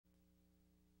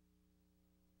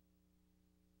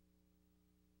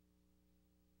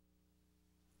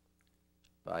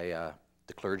by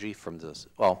the clergy from this,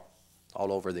 well,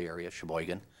 all over the area,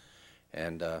 Sheboygan.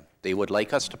 And they would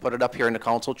like us to put it up here in the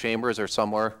council chambers or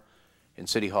somewhere in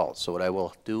City Hall. So what I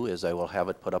will do is I will have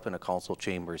it put up in the council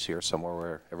chambers here somewhere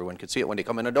where everyone can see it when they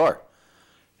come in the door.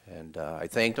 And I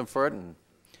thanked them for it. And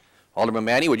Alderman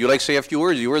Manny, would you like to say a few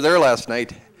words? You were there last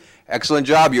night. Excellent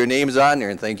job. Your name's on there,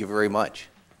 and thank you very much.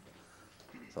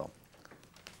 So.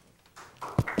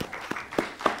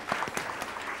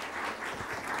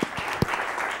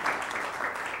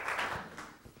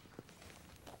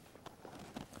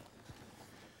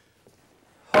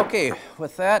 Okay,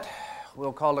 with that,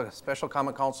 we'll call the Special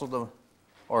Common Council to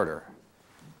order.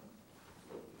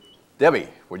 Debbie,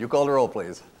 would you call the roll,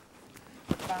 please?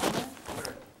 Bauman.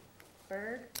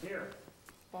 Berg. Here.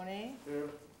 Bonet. Here.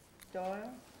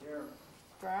 Doyle. Here.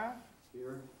 Groff.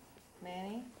 Here.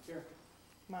 Manny. Here.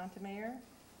 Montemayor.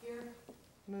 Here.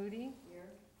 Moody. Here.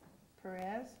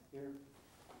 Perez. Here.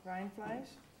 Reinfleisch.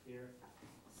 Here.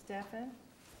 Steffen.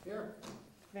 Here.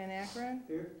 Van Akkeren.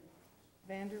 Here.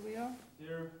 Vanderweel.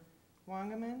 Here.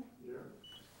 Wangerman. Here.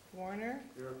 Warner.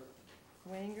 Here.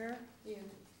 Wenger. Here.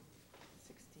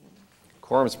 16.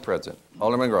 Quorum's present.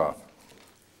 Alderman Groff.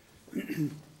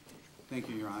 Thank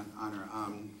you, Your Honor.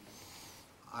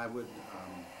 I would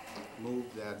move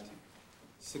that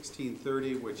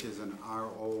 1630, which is an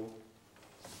RO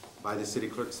by the city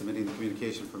clerk submitting the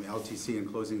communication from LTC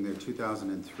and closing their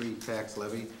 2003 tax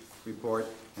levy report,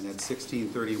 and at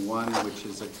 1631, which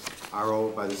is a RO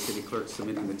by the city clerk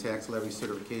submitting the tax levy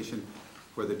certification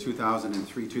for the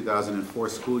 2003-2004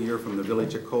 school year from the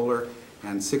village of Kohler,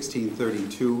 and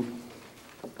 1632,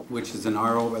 which is an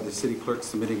RO by the city clerk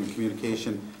submitting a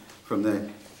communication from the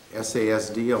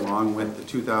SASD along with the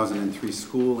 2003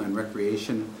 school and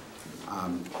recreation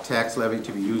tax levy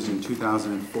to be used in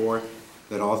 2004,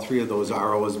 that all three of those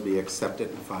ROs be accepted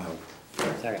and filed.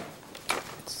 Second.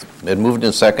 Been moved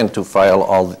and second to file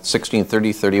all 16,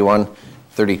 30, 31,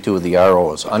 32 of the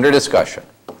ROs. Under discussion.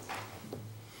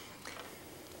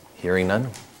 Hearing none,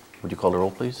 would you call the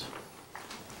roll, please?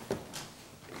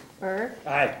 Berg.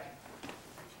 Aye.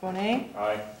 Bonet.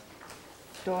 Aye.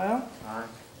 Doyle. Aye.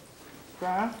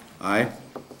 Groff. Aye.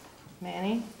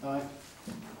 Manny. Aye.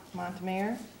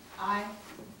 Montemayor. Aye.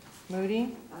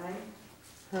 Moody. Aye.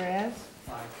 Perez.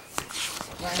 Aye.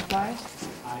 Reinfleisch.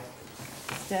 Aye.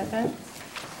 Steffen.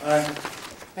 Aye.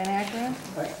 Van Akkeren.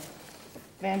 Aye.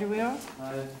 Vanderweel.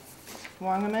 Aye.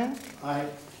 Wangerman. Aye.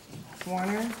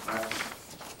 Warner. Aye.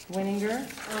 Winninger.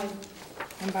 Aye.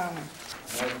 And Bauman.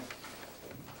 Aye.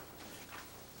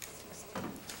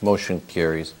 Motion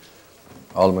carries.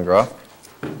 Alderman Groff.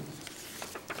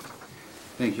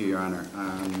 Thank you, Your Honor.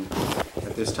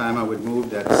 At this time, I would move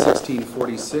that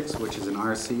 1646, which is an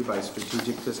RC by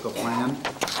Strategic Fiscal Plan,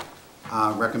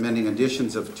 recommending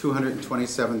additions of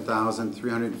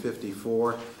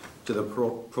 $227,354 to the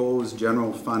proposed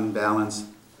general fund balance,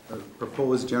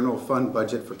 proposed general fund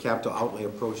budget for capital outlay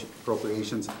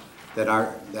appropriations, that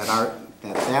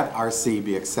RC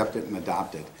be accepted and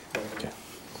adopted. Okay.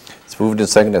 It's moved and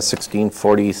seconded at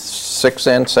 1646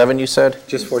 and 7, you said?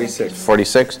 Just 46.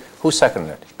 46. Who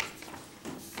seconded it?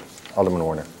 Alderman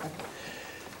Warner.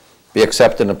 Be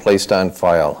accepted and placed on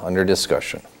file. Under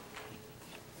discussion.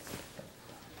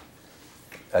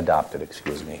 Adopted,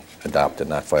 excuse me. Adopted,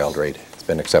 not filed, right? It's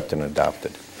been accepted and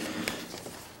adopted.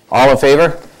 All in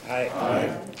favor? Aye.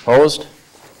 Aye. Opposed?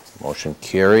 Motion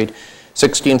carried.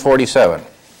 1647.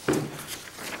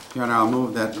 Your Honor, I'll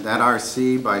move that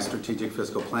RC by Strategic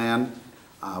Fiscal Plan,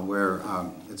 where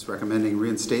it's recommending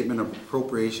reinstatement of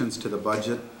appropriations to the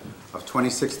budget of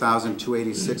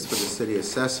 $26,286 for the city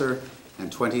assessor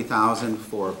and $20,000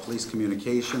 for police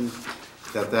communication,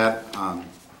 that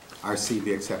RC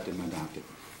be accepted and adopted.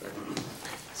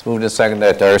 It's moved and seconded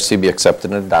that the RC be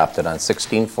accepted and adopted on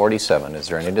 1647. Is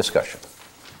there any discussion?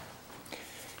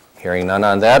 Hearing none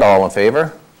on that, all in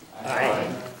favor? Aye.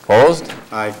 Opposed?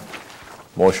 Aye.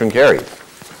 Motion carried.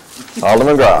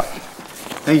 Alderman Groff.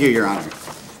 Thank you, Your Honor.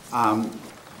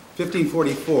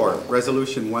 1544,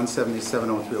 Resolution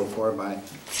 1770304 by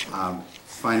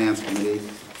Finance Committee,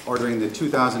 ordering the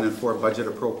 2004 budget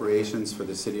appropriations for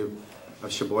the City of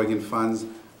Sheboygan funds.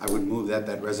 I would move that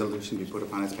resolution be put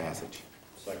upon its passage.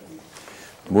 Second.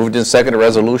 Moved and seconded,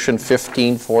 Resolution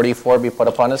 1544 be put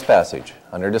upon its passage.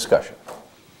 Under discussion.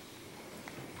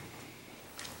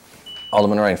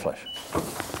 Alderman Reinfleisch.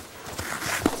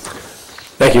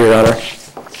 Thank you, Your Honor.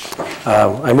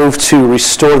 I move to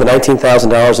restore the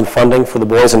 $19,000 in funding for the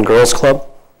Boys and Girls Club.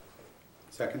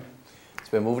 Second. It's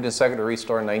been moved and seconded to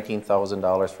restore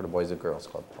 $19,000 for the Boys and Girls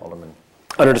Club. Alderman.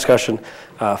 Under discussion.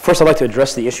 First, I'd like to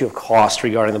address the issue of cost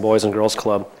regarding the Boys and Girls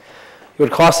Club.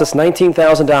 would cost us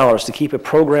 $19,000 to keep a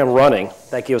program running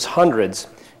that gives hundreds,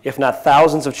 if not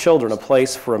thousands of children a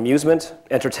place for amusement,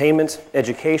 entertainment,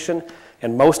 education,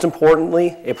 and most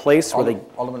importantly, a place where they...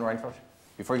 Alderman Reinfeld,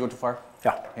 before you go too far?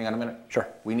 Yeah. Hang on a minute. Sure.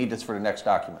 We need this for the next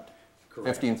document.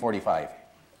 1545.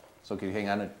 So can you hang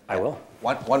on? I will.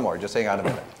 One more, just hang on a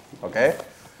minute, okay?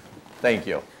 Thank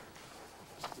you.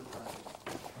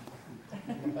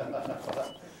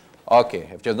 Okay,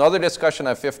 if there's no other discussion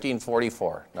on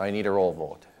 1544, now I need a roll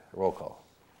vote, roll call.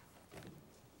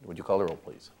 Would you call the roll,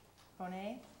 please?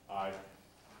 Bonet, Aye.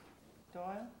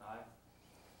 Doyle. Aye.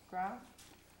 Groff,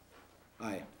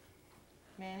 Aye.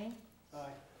 Manning,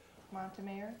 Aye.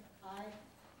 Montemayor. Aye.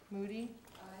 Moody.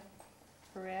 Aye.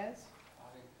 Perez.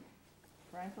 Aye.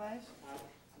 Reinfleisch. Aye.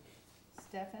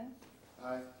 Steffen.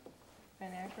 Aye.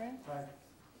 Van Akkeren. Aye.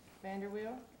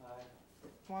 Vanderweel. Aye.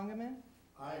 Wangerman.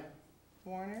 Aye.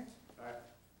 Warner. Aye.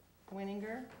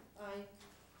 Winninger. Aye.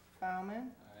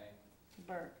 Bauman. Aye.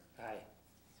 Burke. Aye.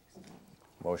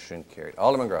 Motion carried.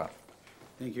 Alderman Groff.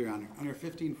 Thank you, Your Honor. Under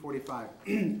 1545,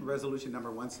 resolution number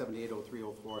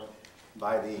 1780304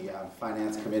 by the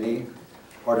Finance Committee,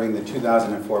 ordering the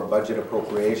 2004 budget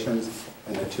appropriations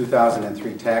and the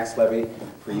 2003 tax levy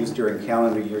for use during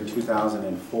calendar year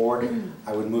 2004.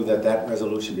 I would move that that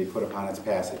resolution be put upon its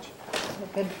passage.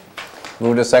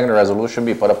 Move to second, the resolution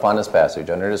be put upon its passage.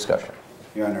 Under discussion.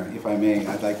 Your Honor, if I may,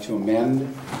 I'd like to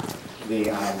amend the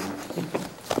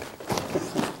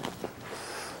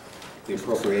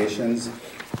appropriations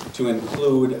to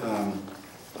include a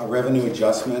revenue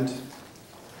adjustment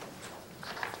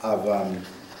of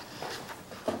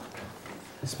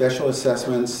special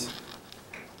assessments,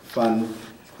 fund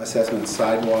assessment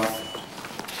sidewalk,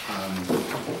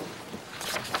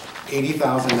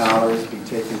 $80,000 be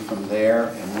taken from there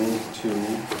and moved to,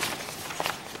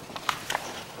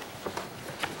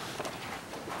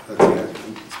 let's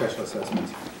see, special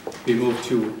assessments, be moved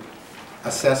to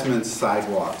assessment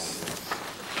sidewalks.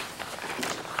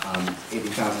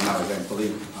 $80,000, I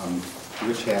believe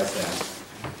Rich has that.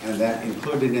 And that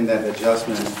included in that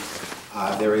adjustment,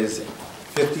 there is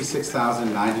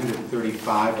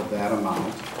 $56,935 of that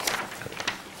amount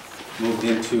moved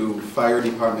into fire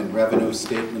department revenue,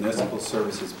 state municipal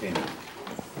services payment.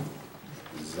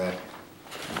 Is that?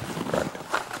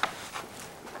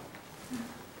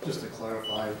 Just to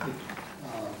clarify,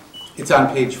 It's on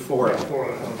page 4. for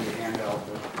of the handout,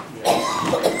 yes,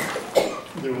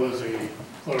 there was a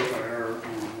clerical error in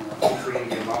entering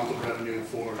the amount of revenue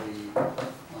for the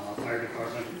fire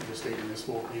department, the state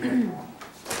municipal payment.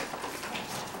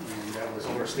 And that was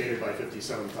overstated by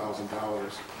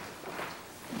 $57,000.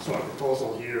 So our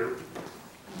proposal here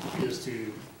is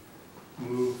to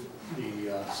move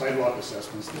the sidewalk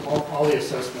assessments, all the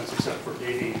assessments except for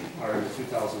paving are in the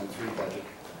 2003 budget.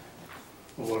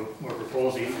 What we're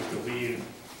proposing is to leave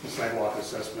the sidewalk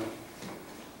assessment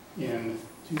in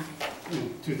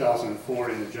 2004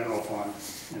 in the general fund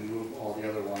and move all the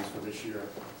other ones for this year.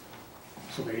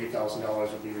 So the $80,000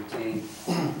 will be retained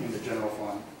in the general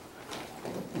fund.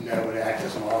 And that would act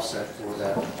as an offset for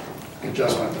that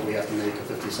adjustment that we have to make of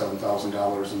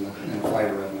 $57,000 in the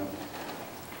fire revenue.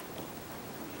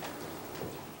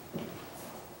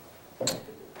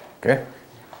 Okay.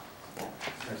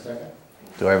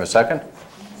 Do I have a second?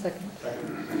 Second.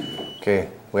 Okay,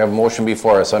 we have a motion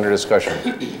before us under discussion.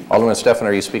 Alderman Steffen,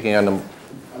 are you speaking on the?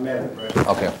 Amendment, right?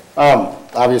 Okay.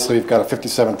 Obviously, we've got a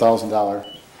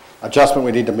 $57,000 adjustment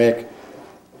we need to make.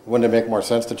 Wouldn't it make more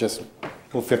sense to just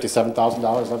move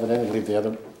 $57,000 of it in and leave the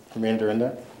other remainder in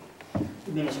there?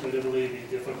 Administratively, it'd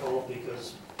be difficult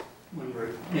because when we're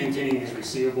maintaining these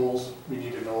receivables, we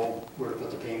need to know where to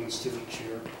put the payments to each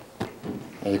year.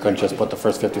 And you couldn't just put the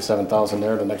first $57,000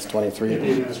 there, the next 23? It'd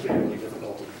be administratively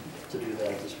difficult to do that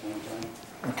at this point in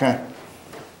time. Okay.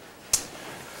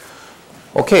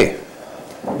 Okay.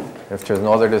 If there's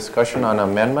no other discussion on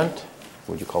amendment,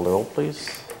 would you call the roll,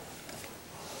 please?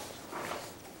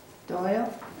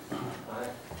 Doyle. Aye.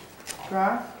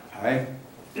 Groff. Aye.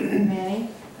 Manning.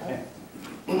 Aye.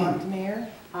 Montemayor.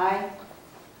 Aye.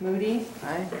 Moody.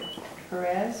 Aye.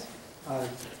 Perez. Aye.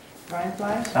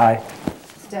 Reinfleisch. Aye.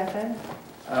 Steffen.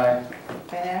 Aye.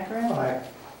 Van Akkeren. Aye.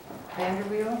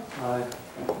 Vanderweel. Aye.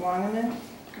 Wangerman.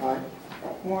 Aye.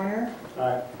 Warner.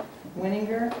 Aye.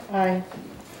 Winninger. Aye.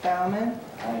 Bauman.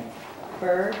 Aye.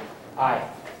 Berg. Aye.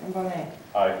 And Bonet.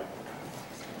 Aye.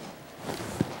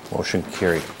 Motion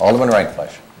carried. Alderman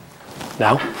Reinfleisch.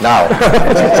 Now? Now.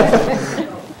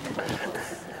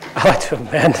 I'd like to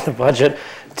amend the budget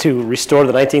to restore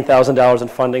the $19,000 in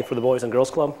funding for the Boys and Girls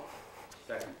Club.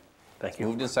 Second. Thank you.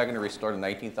 Moved in second to restore the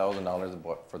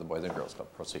 $19,000 for the Boys and Girls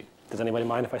Club. Proceed. Does anybody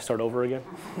mind if I start over again?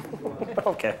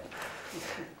 Okay.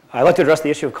 I'd like to address the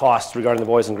issue of costs regarding the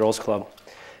Boys and Girls Club.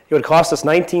 It would cost us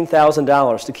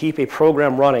 $19,000 to keep a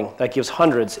program running that gives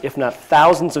hundreds, if not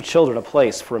thousands of children a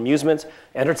place for amusement,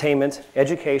 entertainment,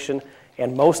 education,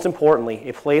 and most importantly,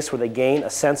 a place where they gain a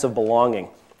sense of belonging.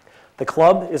 The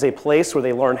club is a place where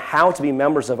they learn how to be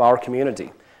members of our community.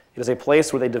 It is a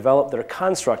place where they develop their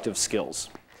constructive skills.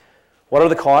 What are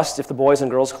the costs if the Boys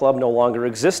and Girls Club no longer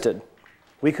existed?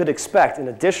 We could expect an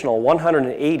additional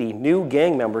 180 new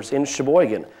gang members in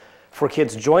Sheboygan for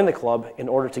kids join the club in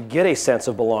order to get a sense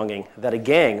of belonging that a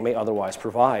gang may otherwise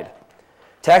provide.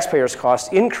 Taxpayers'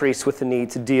 costs increase with the need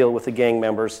to deal with the gang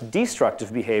members'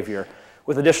 destructive behavior,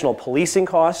 with additional policing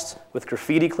costs, with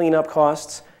graffiti cleanup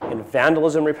costs, in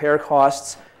vandalism repair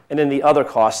costs, and in the other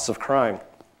costs of crime.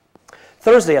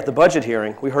 Thursday at the budget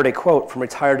hearing, we heard a quote from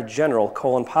retired General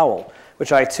Colin Powell,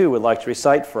 which I too would like to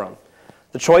recite from.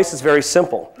 The choice is very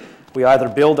simple. We either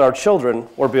build our children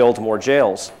or build more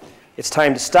jails. It's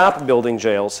time to stop building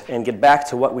jails and get back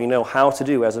to what we know how to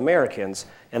do as Americans,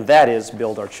 and that is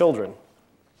build our children.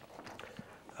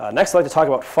 Next, I'd like to talk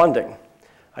about funding.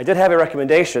 I did have a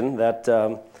recommendation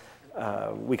that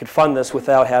we could fund this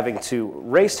without having to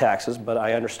raise taxes, but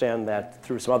I understand that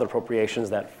through some other appropriations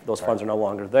that those funds are no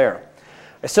longer there.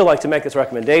 I still like to make this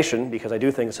recommendation because I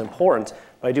do think it's important,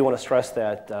 but I do want to stress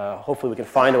that hopefully we can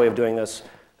find a way of doing this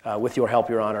with your help,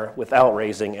 Your Honor, without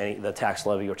raising the tax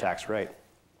levy or tax rate.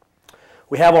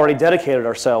 We have already dedicated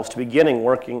ourselves to begin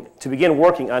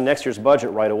working on next year's budget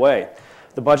right away.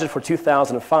 The budget for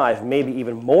 2005 may be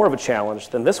even more of a challenge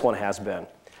than this one has been.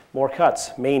 More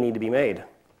cuts may need to be made.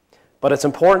 But it's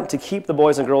important to keep the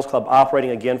Boys and Girls Club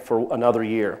operating again for another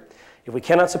year. If we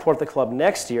cannot support the club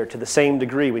next year to the same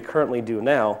degree we currently do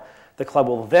now, the club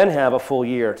will then have a full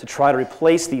year to try to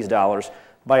replace these dollars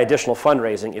by additional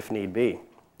fundraising if need be.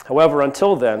 However,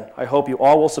 until then, I hope you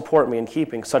all will support me in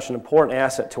keeping such an important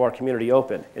asset to our community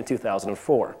open in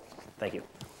 2004. Thank you.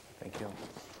 Thank you.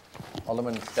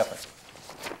 Alderman Steffen.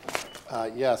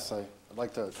 Yes, I'd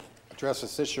like to address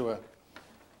this issue.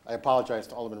 I apologize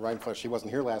to Alderman Reinfleisch. He wasn't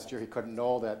here last year. He couldn't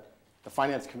know that the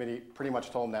Finance Committee pretty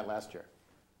much told him that last year.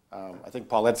 I think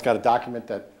Paulette's got a document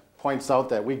that points out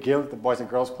that we give the Boys and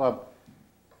Girls Club,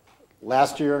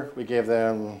 last year we gave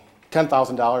them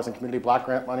 $10,000 in community block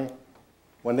grant money.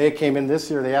 When they came in this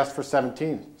year, they asked for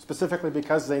 17, specifically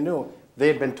because they knew they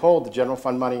had been told the general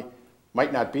fund money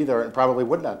might not be there and probably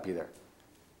would not be there.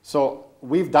 So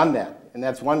we've done that, and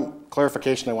that's one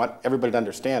clarification I want everybody to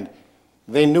understand.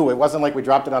 They knew. It wasn't like we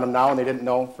dropped it on them now and they didn't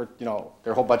know for,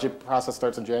 their whole budget process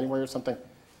starts in January or something.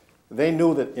 They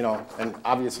knew that, and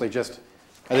obviously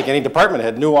I think any department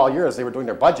head knew all year as they were doing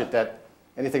their budget that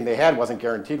anything they had wasn't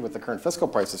guaranteed with the current fiscal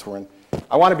prices we're in.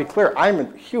 I want to be clear, I'm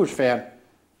a huge fan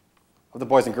of the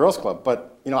Boys and Girls Club,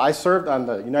 but I served on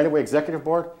the United Way Executive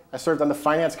Board. I served on the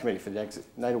Finance Committee for the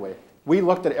United Way. We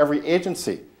looked at every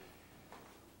agency.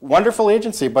 Wonderful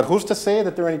agency, but who's to say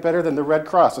that they're any better than the Red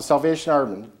Cross, the Salvation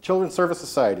Army, Children's Service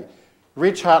Society,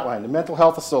 Reach Hotline, the Mental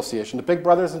Health Association, the Big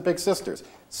Brothers and Big Sisters,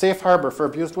 Safe Harbor for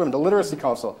Abused Women, the Literacy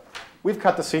Council. We've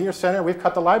cut the Senior Center, we've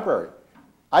cut the library.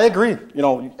 I agree,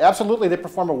 absolutely they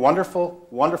perform a wonderful,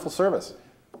 wonderful service.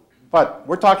 But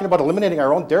we're talking about eliminating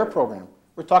our own DARE program.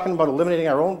 We're talking about eliminating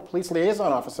our own police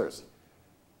liaison officers.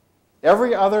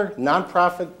 Every other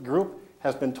nonprofit group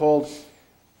has been told,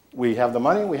 we have the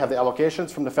money, we have the allocations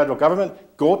from the federal government,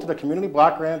 go to the community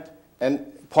block grant, and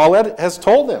Paulette has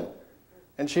told them,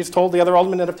 and she's told the other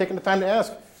aldermen that have taken the time to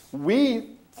ask,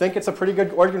 we think it's a pretty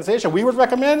good organization. We would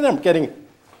recommend them getting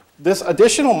this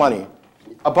additional money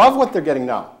above what they're getting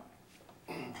now.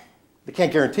 They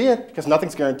can't guarantee it, because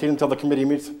nothing's guaranteed until the committee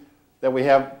meets that we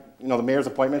have the mayor's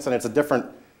appointments, and it's a different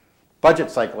budget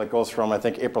cycle. It goes from, I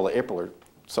think, April to April or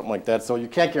something like that, so you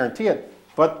can't guarantee it,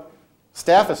 but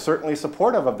staff is certainly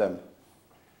supportive of them.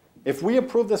 If we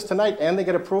approve this tonight and they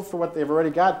get approved for what they've already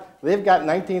got, they've got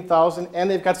 $19,000 and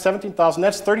they've got $17,000,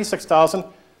 that's $36,000.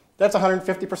 That's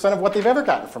 150% of what they've ever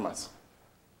gotten from us.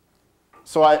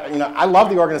 So I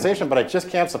love the organization, but I just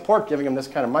can't support giving them this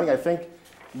kind of money. I think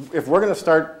if we're going to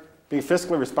start being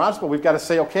fiscally responsible, we've got to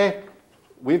say, okay,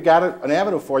 we've got an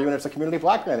avenue for you, and it's a community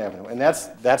block grant avenue, and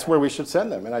that's where we should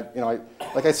send them. And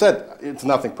like I said, it's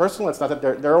nothing personal. It's not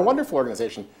that they're a wonderful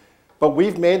organization, but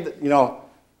we've made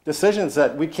decisions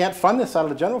that we can't fund this out of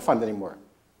the general fund anymore.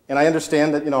 And I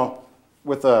understand that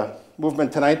with the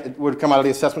movement tonight, it would come out of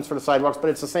the assessments for the sidewalks, but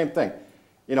it's the same thing.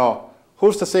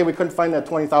 Who's to say we couldn't find that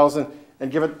 $20,000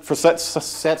 and give it for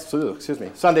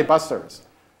Sunday bus service,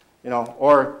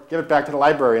 or give it back to the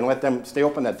library and let them stay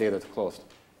open that day that's closed.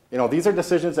 These are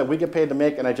decisions that we get paid to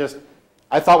make, and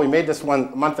I thought we made this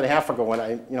one a month and a half ago, and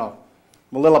I'm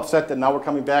a little upset that now we're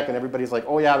coming back and everybody's like,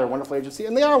 oh yeah, they're a wonderful agency,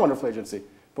 and they are a wonderful agency.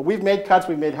 But we've made cuts,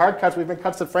 we've made hard cuts, we've made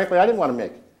cuts that frankly I didn't want to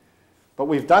make. But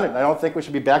we've done it, and I don't think we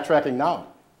should be backtracking now.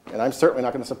 And I'm certainly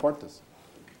not going to support this.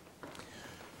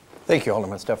 Thank you,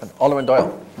 Alderman Stefan. Alderman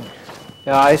Doyle.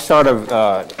 Yeah, I sort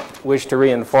of wish to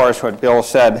reinforce what Bill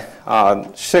said.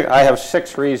 I have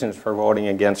 6 reasons for voting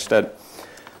against it.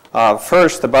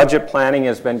 First, the budget planning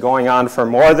has been going on for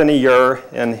more than a year,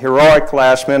 and heroic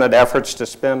last-minute efforts to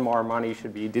spend more money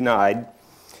should be denied.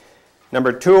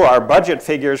 Number 2, our budget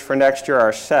figures for next year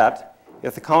are set.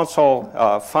 If the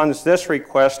council funds this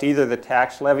request, either the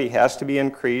tax levy has to be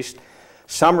increased,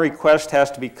 some request has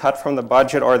to be cut from the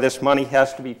budget, or this money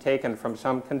has to be taken from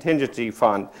some contingency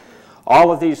fund.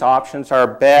 All of these options are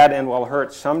bad and will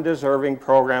hurt some deserving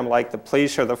program like the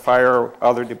police or the fire or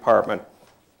other department.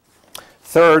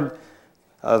 Third,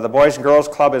 the Boys and Girls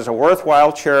Club is a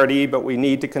worthwhile charity, but we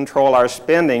need to control our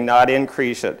spending, not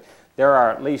increase it. There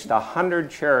are at least 100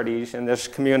 charities in this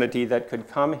community that could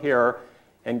come here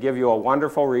and give you a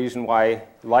wonderful reason why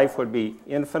life would be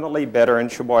infinitely better in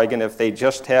Sheboygan if they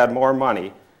just had more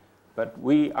money. But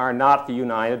we are not the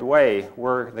United Way.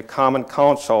 We're the Common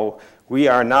Council. We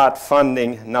are not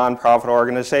funding nonprofit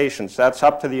organizations. That's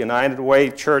up to the United Way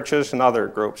churches and other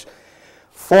groups.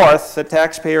 Fourth, the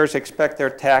taxpayers expect their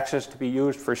taxes to be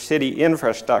used for city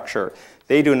infrastructure.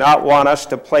 They do not want us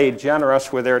to play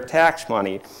generous with their tax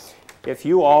money. If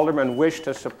you aldermen wish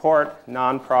to support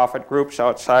nonprofit groups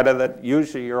outside of that,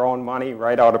 use your own money,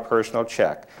 write out a personal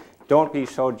check. Don't be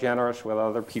so generous with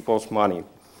other people's money.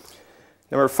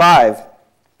 Number 5,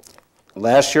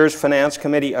 last year's Finance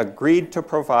Committee agreed to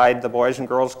provide the Boys and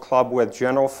Girls Club with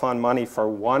general fund money for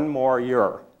 1 more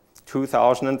year,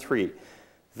 2003.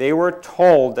 They were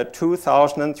told that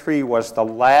 2003 was the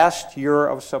last year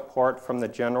of support from the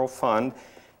general fund,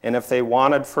 and if they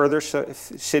wanted further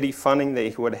city funding,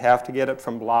 they would have to get it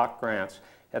from block grants.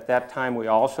 At that time, we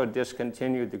also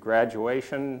discontinued the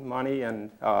graduation money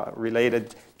and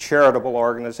related charitable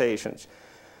organizations.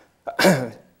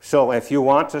 So if you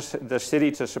want the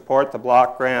city to support the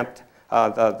block grant,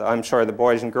 the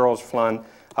Boys and Girls Fund,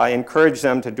 I encourage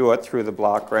them to do it through the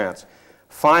block grants.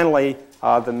 Finally,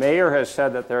 the mayor has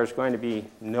said that there's going to be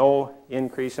no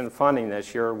increase in funding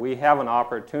this year. We have an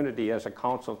opportunity as a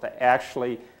council to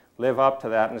actually live up to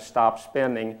that and stop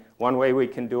spending. One way we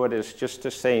can do it is just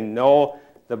to say, no,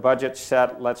 the budget's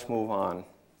set, let's move on.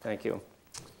 Thank you.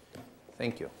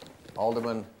 Thank you.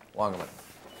 Alderman Wangerman.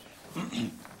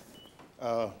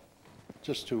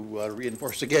 Just to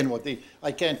reinforce again what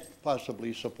I can't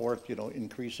possibly support,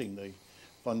 increasing the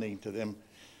funding to them.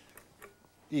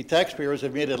 The taxpayers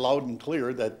have made it loud and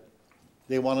clear that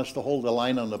they want us to hold the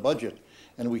line on the budget,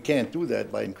 and we can't do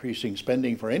that by increasing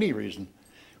spending for any reason.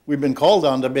 We've been called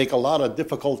on to make a lot of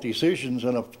difficult decisions,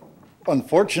 and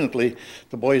unfortunately,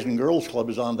 the Boys and Girls Club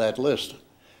is on that list.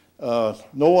 No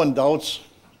one doubts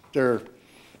their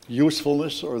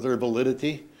usefulness or their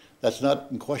validity. That's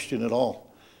not in question at all.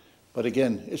 But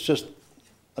again, it's just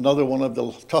another one of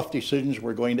the tough decisions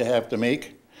we're going to have to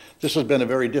make. This has been a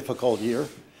very difficult year,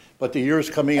 but the years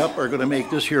coming up are going to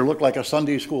make this year look like a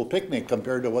Sunday school picnic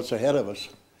compared to what's ahead of us.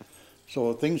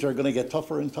 So things are going to get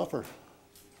tougher and tougher.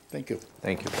 Thank you.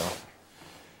 Thank you, Bill.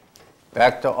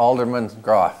 Back to Alderman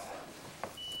Groff.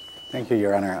 Thank you,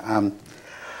 Your Honor.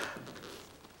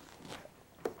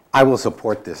 I will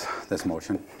support this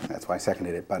motion. That's why I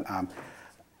seconded it. But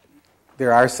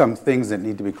there are some things that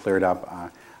need to be cleared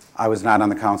up. I was not on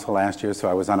the council last year, so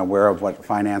I was unaware of what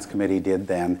Finance Committee did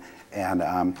then. And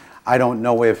I don't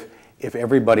know if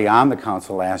everybody on the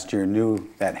council last year knew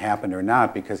that happened or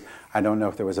not, because I don't know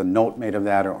if there was a note made of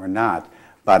that or not.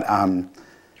 But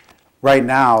right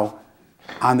now,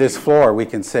 on this floor, we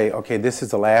can say, okay, this is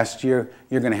the last year.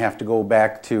 You're going to have to go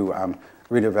back to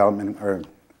redevelopment or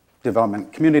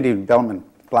community development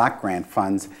block grant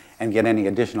funds and get any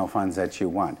additional funds that you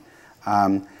want.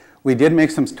 We did make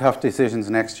some tough decisions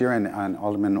next year, and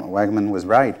Alderman Wagman was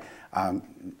right.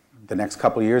 The next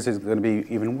couple of years is going to be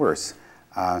even worse.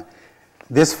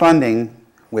 This funding,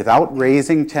 without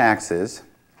raising taxes,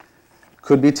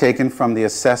 could be taken from the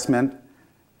assessment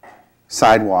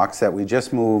sidewalks that we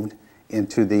just moved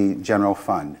into the general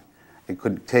fund. It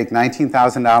could take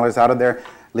 $19,000 out of there,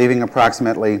 leaving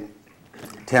approximately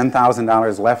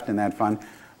 $10,000 left in that fund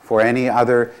for any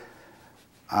other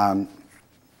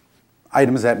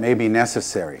items that may be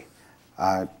necessary.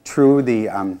 True,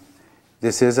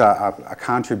 this is a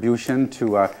contribution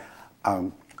to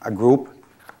a group,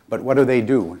 but what do?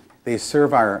 They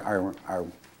serve our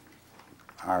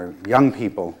young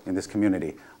people in this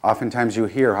community. Oftentimes you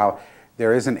hear how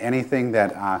there isn't anything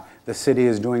that the city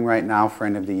is doing right now for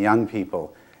any of the young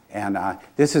people. And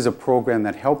this is a program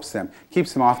that helps them,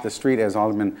 keeps them off the street, as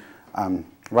Alderman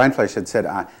Reinfleisch had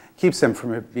said, keeps them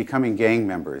from becoming gang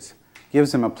members,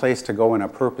 gives them a place to go and a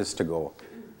purpose to go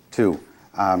to.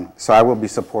 So I will be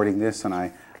supporting this, and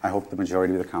I hope the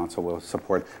majority of the council will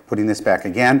support putting this back.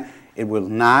 Again, it will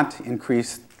not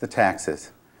increase the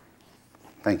taxes.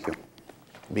 Thank you.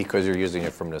 Because you're using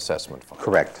it from an assessment fund.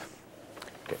 Correct.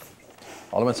 Okay.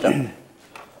 Alderman Stepp?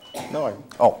 No,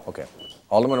 Oh, okay.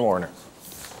 Alderman Warner.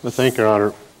 Thank you, Your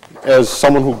Honor. As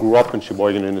someone who grew up in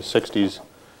Sheboygan in the 60s,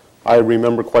 I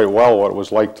remember quite well what it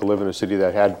was like to live in a city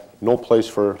that had no place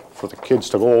for the kids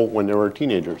to go when they were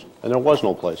teenagers. And there was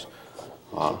no place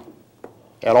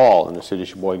at all in the city of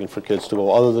Sheboygan for kids to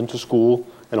go other than to school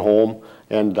and home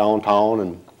and downtown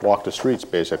and walk the streets,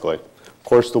 basically. Of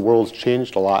course, the world's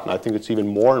changed a lot, and I think it's even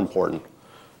more important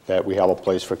that we have a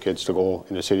place for kids to go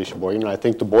in the city of Sheboygan. And I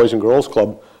think the Boys and Girls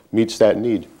Club meets that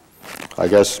need. I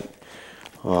guess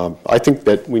I think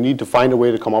that we need to find a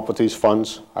way to come up with these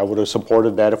funds. I would have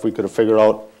supported that if we could have figured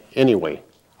out any way.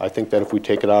 I think that if we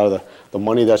take it out of the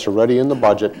money that's already in the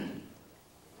budget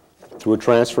through a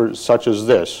transfer such as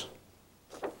this,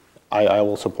 I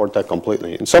will support that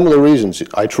completely. And some of the reasons,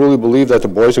 I truly believe that the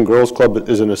Boys and Girls Club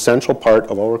is an essential part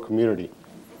of our community,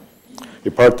 a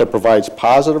part that provides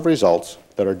positive results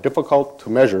that are difficult to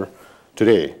measure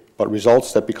today, but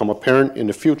results that become apparent in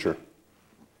the future.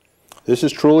 This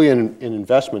is truly an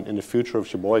investment in the future of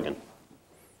Sheboygan.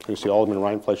 You see Alderman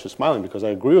Reinfleisch is smiling because I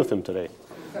agree with him today,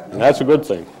 and that's a good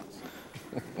thing.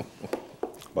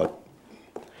 But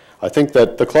I think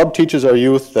that the club teaches our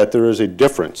youth that there is a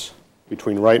difference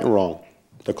between right and wrong.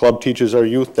 The club teaches our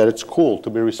youth that it's cool to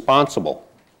be responsible,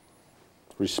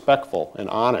 respectful, and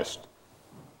honest.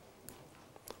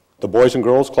 The Boys and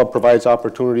Girls Club provides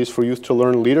opportunities for youth to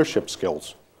learn leadership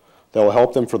skills that will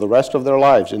help them for the rest of their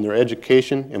lives in their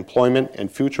education, employment, and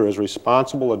future as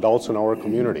responsible adults in our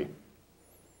community.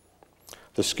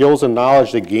 The skills and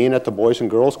knowledge they gain at the Boys and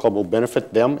Girls Club will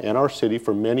benefit them and our city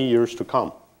for many years to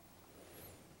come.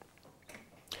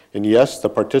 And yes, the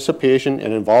participation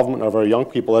and involvement of our young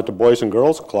people at the Boys and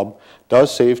Girls Club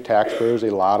does save taxpayers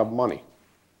a lot of money.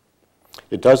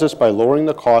 It does this by lowering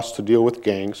the costs to deal with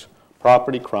gangs,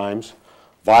 property crimes,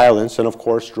 violence, and of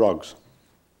course, drugs.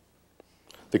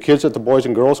 The kids at the Boys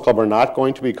and Girls Club are not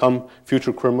going to become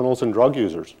future criminals and drug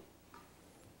users.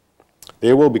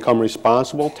 They will become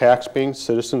responsible, tax-paying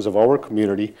citizens of our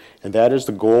community, and that is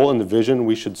the goal and the vision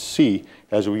we should see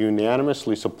as we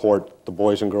unanimously support the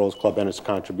Boys and Girls Club and its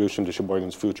contribution to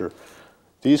Sheboygan's future.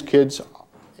 These kids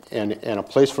and a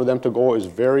place for them to go is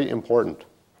very important.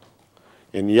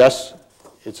 And yes,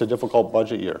 it's a difficult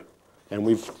budget year, and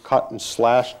we've cut and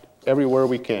slashed everywhere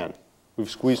we can. We've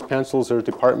squeezed pencils. There's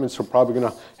departments who are probably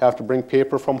going to have to bring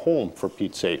paper from home, for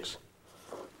Pete's sakes.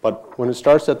 But when it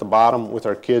starts at the bottom with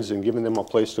our kids and giving them a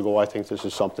place to go, I think this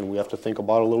is something we have to think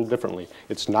about a little differently.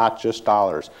 It's not just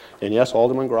dollars. And yes,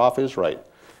 Alderman Groff is right.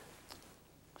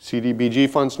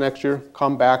 CDBG funds next year,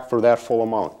 come back for that full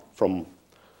amount from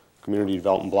Community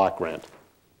Development Block Grant.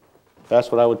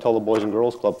 That's what I would tell the Boys and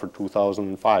Girls Club for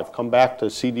 2005. Come back to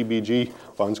CDBG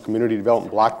funds, Community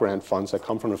Development Block Grant funds that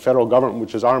come from the federal government,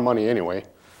 which is our money anyway,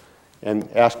 and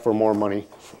ask for more money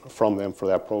from them for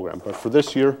that program. But for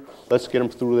this year, let's get them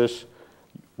through this.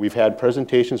 We've had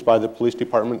presentations by the police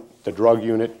department, the drug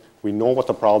unit. We know what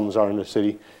the problems are in the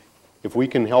city. If we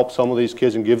can help some of these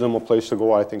kids and give them a place to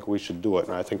go, I think we should do it,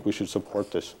 and I think we should support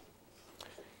this.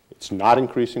 It's not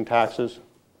increasing taxes.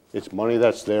 It's money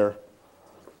that's there.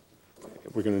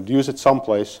 We're going to use it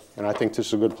someplace, and I think this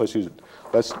is a good place to use it.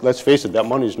 Let's face it, that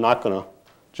money is not going to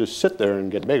just sit there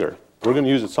and get bigger. We're going to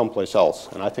use it someplace else,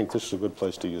 and I think this is a good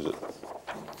place to use it.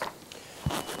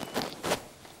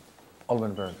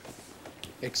 Alderman Berg.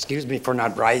 Excuse me for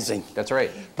not rising. That's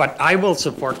right. But I will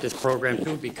support this program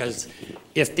too, because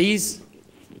if these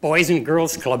Boys and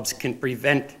Girls Clubs can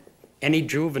prevent any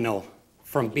juvenile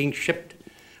from being shipped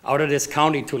out of this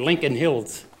county to Lincoln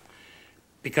Hills,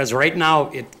 because right now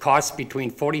it costs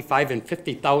between $45,000 and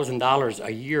 $50,000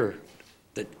 a year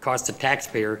that costs the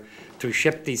taxpayer to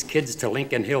ship these kids to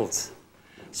Lincoln Hills.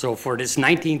 So for this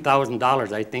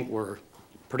 $19,000, I think we're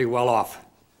pretty well off.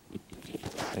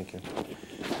 Thank you.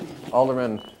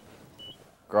 Alderman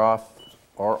Groff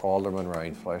or Alderman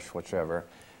Reinfleisch, whichever,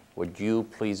 would you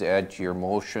please add to your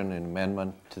motion and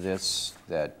amendment to this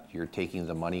that you're taking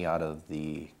the money out of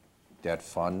that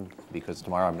fund? Because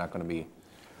tomorrow I'm not going to be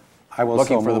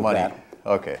looking for the money.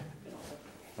 Okay.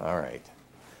 All right.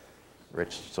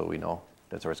 Rich, so we know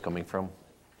that's where it's coming from?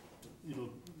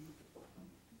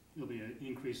 It'll be an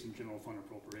increase in general fund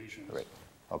appropriations. Right.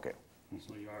 Okay.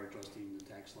 So you are adjusting the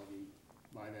tax levy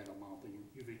by that amount, but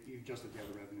you adjusted the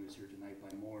other revenues here tonight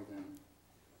by more than.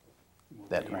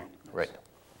 That, right.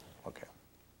 Okay.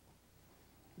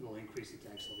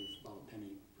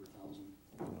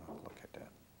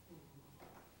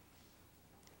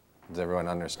 everyone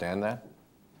understand that?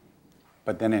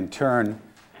 But then in turn,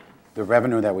 the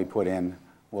revenue that we put in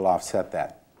will offset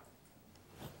that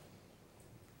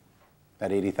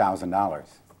 $80,000.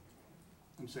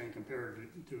 I'm saying compared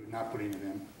to not putting it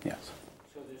in. Yes.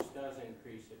 So this does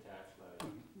increase the tax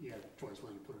levy? You have a choice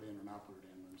whether you put it in or not put it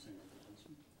in, but I'm saying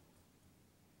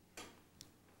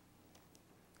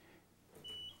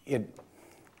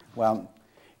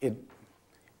that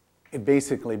it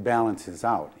basically balances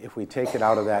out. If we take it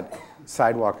out of that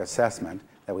sidewalk assessment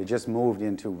that we just moved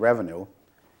into revenue,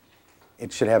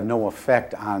 it should have no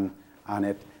effect on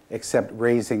it except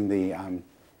raising the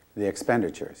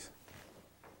expenditures.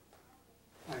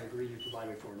 I agree you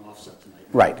provided for an offset tonight.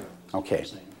 Right, That's what okay. I'm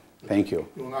saying. But Thank you.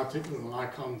 It will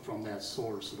not come from that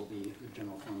source, it'll be the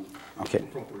general fund Okay.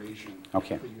 appropriation.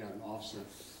 Okay. But you got an offset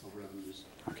of revenues.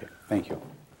 Okay, thank you.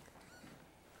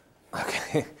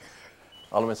 Okay.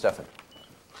 Alderman Steffen.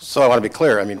 So I want to be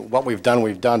clear, I mean, what we've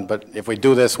done, but if we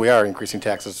do this, we are increasing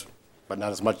taxes, but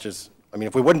not as much as, I mean,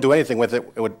 if we wouldn't do anything with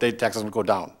it, the taxes would go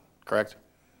down, correct?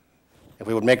 If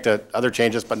we would make the other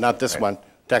changes, but not this one,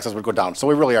 taxes would go down. So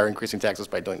we really are increasing taxes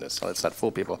by doing this, so let's not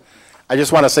fool people. I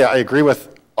just want to say I agree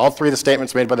with all three of the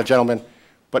statements made by the gentleman,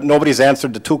 but nobody's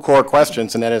answered the two core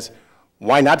questions, and that is,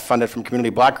 why not fund it from community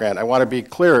block grant? I want to be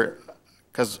clear,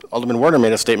 because Alderman Werner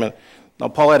made a statement. Now,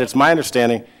 Paulette, it's my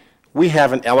understanding, we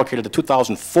haven't allocated the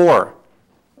 2004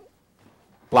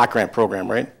 block grant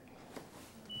program, right?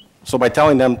 So by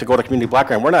telling them to go to community block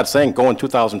grant, we're not saying go in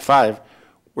 2005.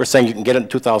 We're saying you can get it in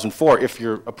 2004 if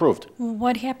you're approved.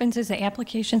 What happens is the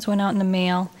applications went out in the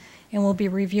mail, and we'll be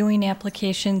reviewing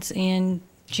applications in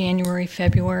January,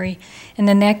 February, and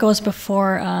then that goes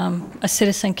before a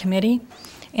citizen committee,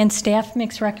 and staff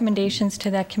makes recommendations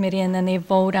to that committee, and then they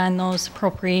vote on those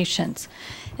appropriations.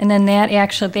 And then they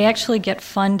actually get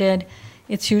funded,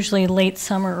 it's usually late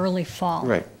summer, early fall.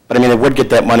 Right. But I mean, it would get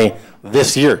that money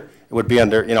this year. It would be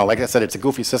under, you know, like I said, it's a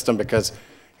goofy system because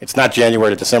it's not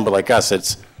January to December like us.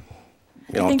 It's,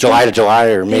 you know, July to July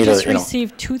or May to, you know. They just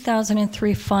received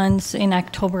 2003 funds in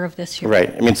October of this year.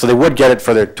 Right. I mean, so they would get it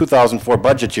for their 2004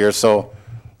 budget year, so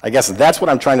I guess that's what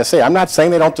I'm trying to say. I'm not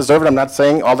saying they don't deserve it. I'm not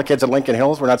saying all the kids at Lincoln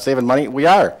Hills, we're not saving money. We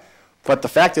are. But the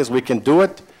fact is we can do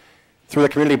it through the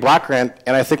community block grant,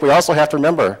 and I think we also have to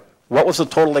remember, what was the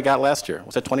total they got last year?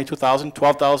 Was it 22,000,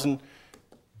 12,000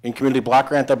 in community block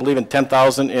grant, I believe, and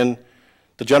 10,000 in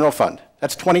the general fund?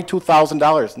 That's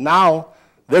 $22,000. Now,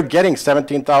 they're getting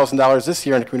 $17,000 this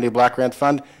year in the community block grant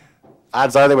fund.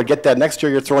 Odds are they would get that next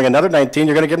year. You're throwing another 19,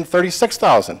 you're going to give them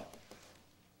 36,000.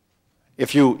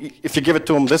 If you give it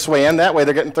to them this way and that way,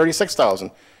 they're getting 36,000.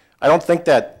 I don't think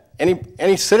that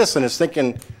any citizen is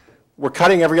thinking we're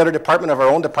cutting every other department of our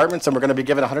own departments and we're going to be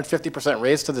giving 150%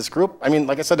 raise to this group. I mean,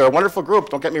 like I said, they're a wonderful group,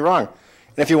 don't get me wrong.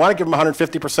 And if you want to give them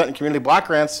 150% in community block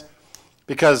grants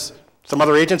because some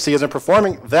other agency isn't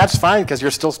performing, that's fine because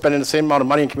you're still spending the same amount of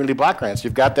money in community block grants.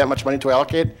 You've got that much money to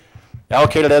allocate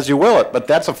it as you will it. But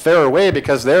that's a fairer way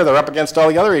because they're up against all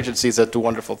the other agencies that do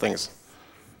wonderful things.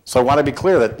 So I want to be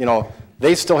clear that, you know,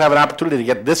 they still have an opportunity to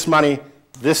get this money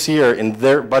this year in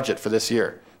their budget for this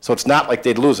year. So it's not like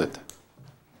they'd lose it.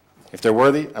 If they're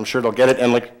worthy, I'm sure they'll get it.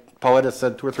 And like Paulette has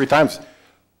said 2 or 3 times,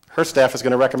 her staff is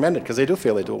going to recommend it because they do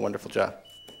feel they do a wonderful job.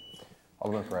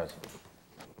 Alderman Perez.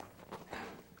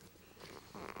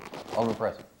 Alderman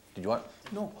Perez, did you want?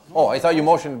 No. Oh, I thought you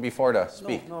motioned before to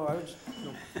speak. No, I was,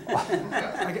 no.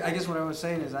 I guess what I was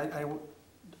saying is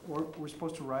we're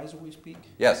supposed to rise when we speak?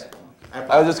 Yes.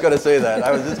 I was just going to say that.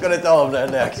 I was just going to tell him that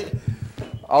next.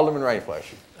 Alderman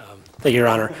Reinfleisch. Thank you, Your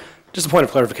Honor. Just a point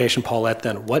of clarification, Paulette,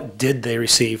 then, what did they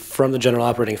receive from the general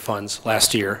operating funds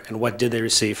last year, and what did they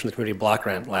receive from the community block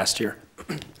grant last year?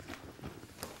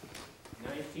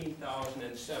 19,000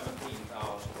 and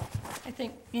 17,000. I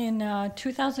think in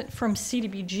 2000, from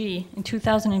CDBG, in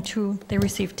 2002, they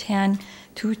received 10.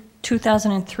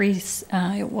 2003,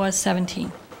 it was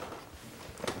 17.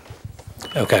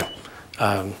 Okay.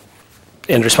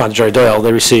 In response to Jerry Doyle,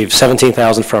 they received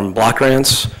 17,000 from block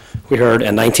grants, we heard,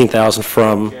 and 19,000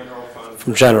 from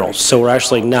general. So we're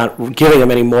actually not giving them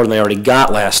any more than they already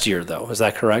got last year, though. Is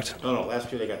that correct? No,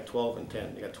 last year they got 12 and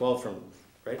 10. They got 12 from,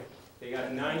 right? They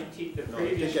got 19, the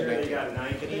previous year they got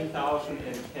 19,000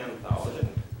 and 10,000.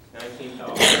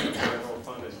 19,000 from general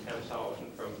fund and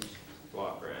 10,000 from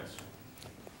block grants.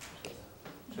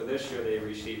 So this year they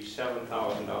received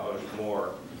 $7,000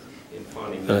 more in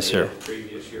funding than the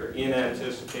previous year in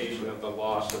anticipation of the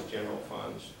loss of general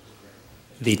funds.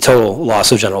 The total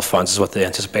loss of general funds is what the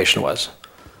anticipation was.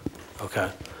 Okay.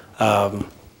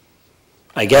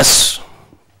 I guess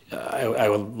I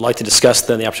would like to discuss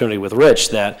then the opportunity with Rich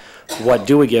that what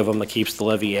do we give them that keeps the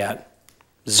levy at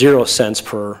 0 cents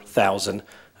per thousand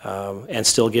and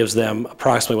still gives them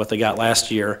approximately what they got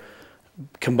last year,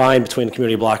 combined between the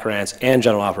community block grants and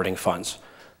general operating funds.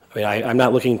 I mean, I'm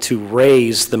not looking to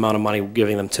raise the amount of money we're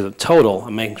giving them to the total.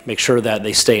 I'm make sure that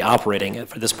they stay operating at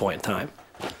this point in time.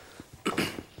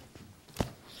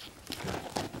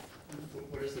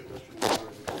 What is the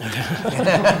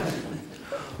question?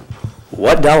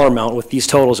 What dollar amount with these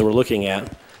totals that we're looking at,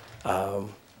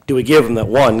 do we give them that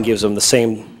one gives them the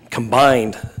same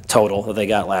combined total that they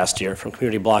got last year from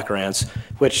community block grants,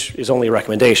 which is only a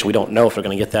recommendation. We don't know if they're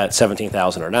going to get that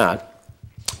 17,000 or not,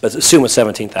 but assume it's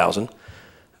 17,000,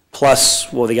 plus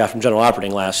what they got from general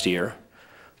operating last year.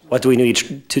 What do we need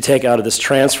to take out of this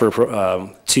transfer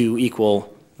to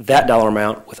equal that dollar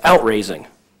amount without raising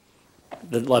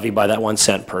the levy by that 1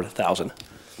 cent per thousand?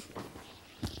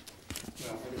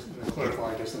 Well, I just to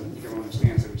clarify, just so everyone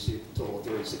understands, they received a total of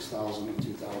 36,000 in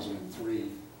 2003.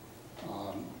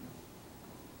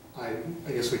 I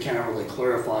guess we cannot really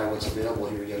clarify what's available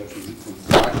here yet from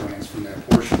block grants from that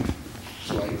portion.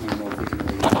 So I don't know if we can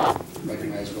really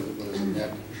recognize what is a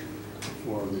net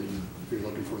for the, if you're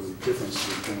looking for the difference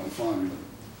in the general fund.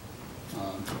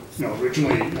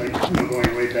 Originally,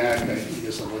 going way back, I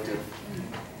guess I looked at,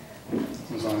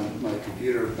 was on my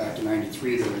computer back to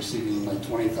 '93, they were receiving like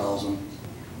 $20,000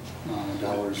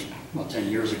 about 10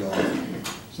 years ago.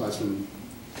 So that's been,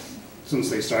 since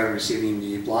they started receiving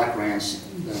the block grants,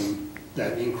 then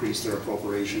that increased their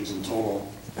appropriations in total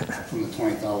from the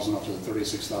 20,000 up to the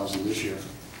 36,000 this year.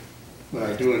 But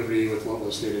I do agree with what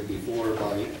was stated before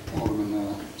by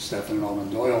Alderman Stefan and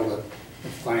Alderman Doyle that the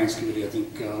Finance Committee, I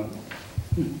think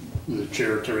the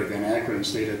Chair, Terry Van Akkeren,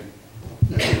 stated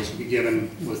that it was to be given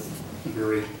with a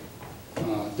very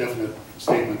definite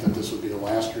statement that this would be the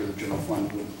last year the general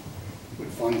fund would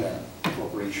fund that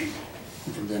appropriation.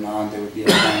 And from then on, they would be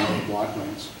applying to the block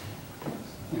grants.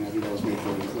 And I think that was made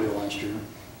very clear last year.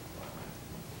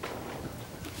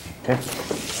 Okay.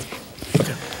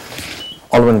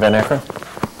 Alderman Van Akkeren.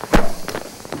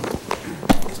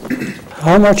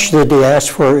 How much did they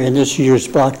ask for in this year's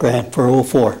block grant for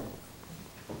 '04?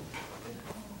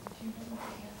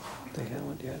 They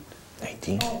haven't yet.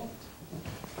 19.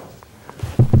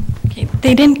 Okay,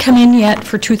 they didn't come in yet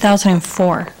for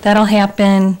 2004. That'll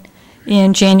happen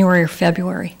in January or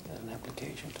February. An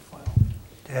application to file.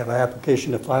 They have an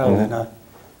application to file,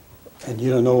 and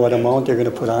you don't know what amount they're going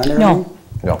to put on there? No.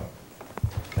 No.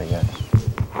 Not yet.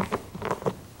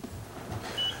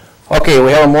 Okay,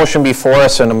 we have a motion before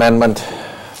us, an amendment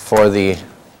for the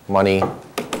money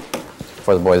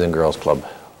for the Boys and Girls Club.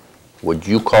 Would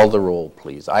you call the roll,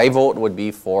 please? I vote would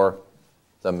be for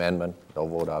the amendment. No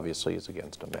vote, obviously, is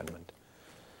against amendment.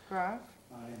 Groff.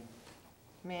 Aye.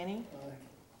 Manny. Aye.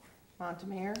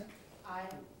 Montemayor. Aye.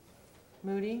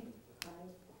 Moody. Aye.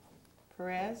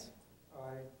 Perez.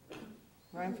 Aye.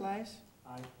 Reinfleisch.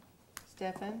 Aye.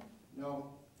 Stefan. No.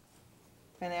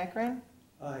 Van Akkeren.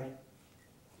 Aye.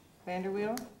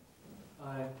 Vanderweel.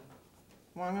 Aye.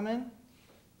 Wangerman.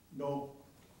 No.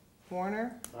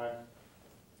 Warner. Aye.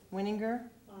 Winninger.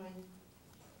 Aye.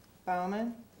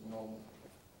 Bauman. No.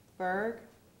 Berg.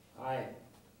 Aye.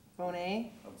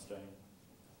 Bonet. Abstain.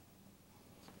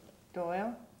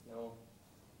 Doyle. No.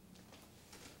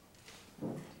 3,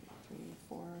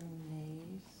 4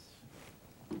 nays.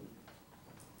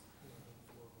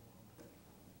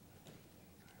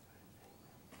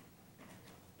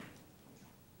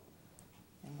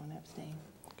 And 1 abstain.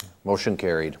 Motion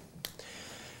carried.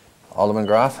 Alderman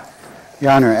Groff?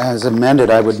 Your Honor, as amended,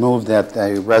 I would move that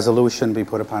a resolution be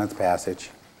put upon its passage.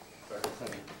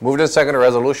 Moved and seconded, a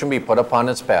resolution be put upon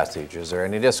its passage. Is there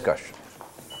any discussion?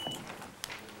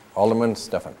 Alderman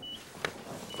Stefan.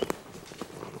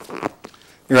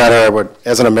 Your Honor, I would,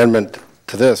 as an amendment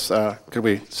to this, could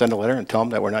we send a letter and tell them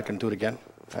that we're not going to do it again?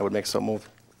 I would make so move,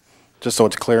 just so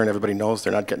it's clear and everybody knows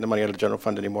they're not getting the money out of the general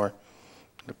fund anymore.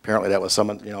 Apparently that was some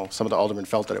of the aldermen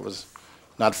felt that it was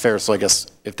not fair, so I guess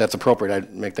if that's appropriate,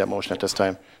 I'd make that motion at this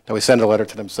time. That we send a letter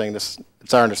to them saying this,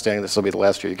 it's our understanding this will be the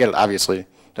last year. You get it, obviously,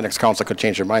 the next council could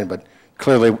change their mind, but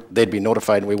clearly they'd be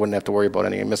notified and we wouldn't have to worry about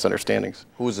any misunderstandings.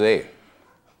 Who's they?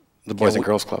 The Boys and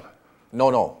Girls Club.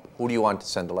 No. Who do you want to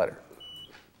send a letter?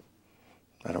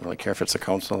 I don't really care if it's the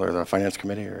council or the finance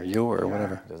committee or you or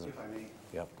whatever.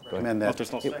 Yep. Recommend that.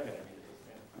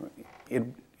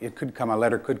 It could come, a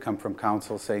letter could come from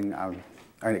council saying,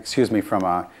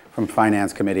 from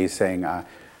finance committee saying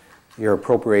your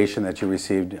appropriation that you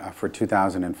received for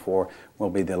 2004 will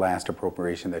be the last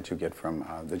appropriation that you get from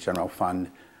the general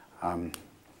fund. And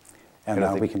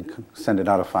we can send it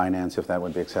out of finance if that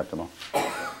would be acceptable.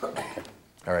 Okay.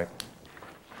 All right.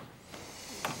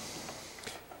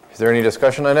 Is there any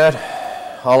discussion on that?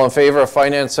 All in favor of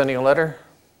finance sending a letter?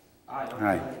 Aye.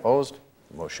 Aye. Opposed?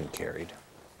 Motion carried.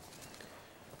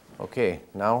 Okay,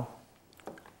 now,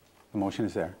 The motion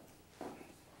is there.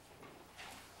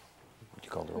 would you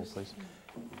call the roll, please?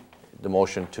 The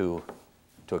motion to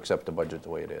accept the budget the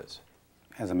way it is,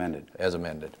 As amended. as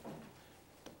amended.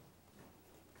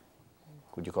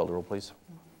 Would you call the roll, please?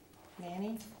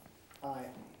 Manny? Aye.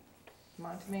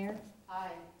 Montemayor?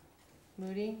 Aye.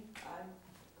 Moody? Aye.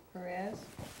 Perez?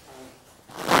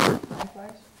 Aye.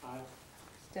 Rindfleisch? Aye.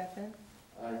 Steffen?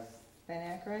 Aye.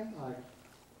 Van Akkeren? Aye.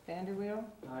 Vanderweel?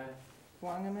 Aye.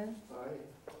 Wangerman?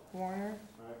 Aye. Warner?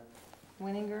 Aye.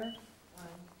 Winninger? Aye.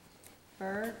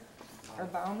 Berg? Or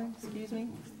Bauman, excuse me?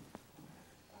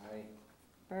 Aye.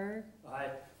 Berg? Aye.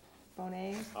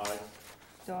 Bonet? Aye.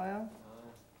 Doyle?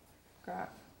 Grot?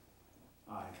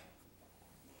 Aye.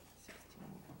 16.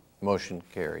 Motion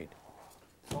carried.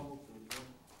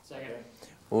 Second.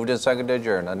 Moved and seconded to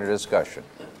adjourn, under discussion.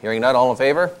 Hearing none, all in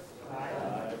favor?